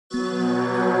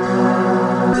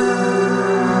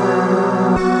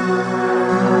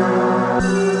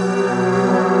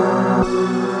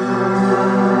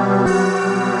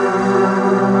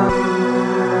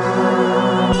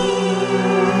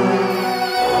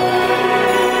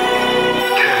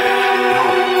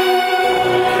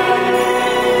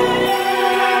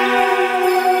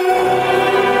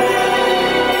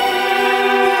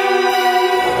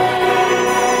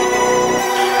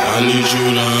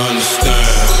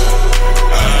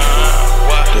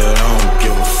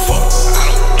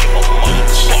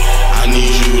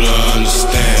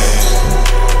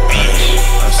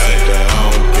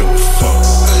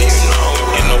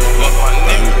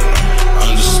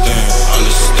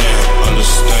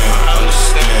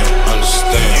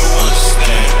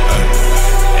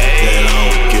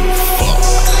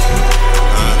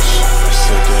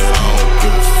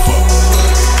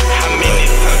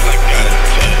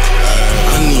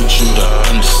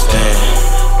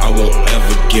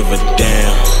give a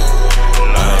damn.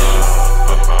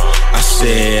 I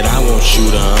said I want you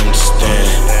to understand.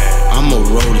 I'ma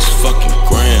roll these fucking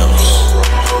grams.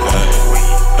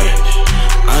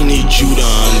 I need you to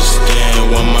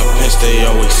understand why my pants they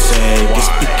always sag. It's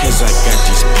because I got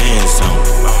these bands on.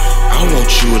 I want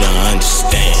you to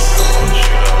understand.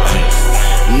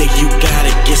 Nigga, you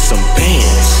gotta get some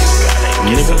bands.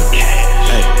 Nigga,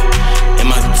 in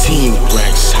my team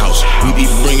Brack's house, we be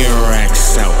bringing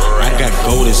racks out. I got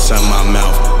gold inside my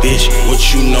mouth, bitch. What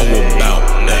you know about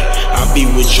that? I be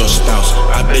with your spouse,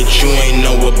 I bet you ain't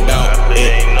know about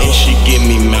it. And she give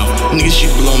me mouth, nigga, she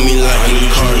blow me like a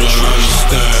car.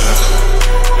 Understand?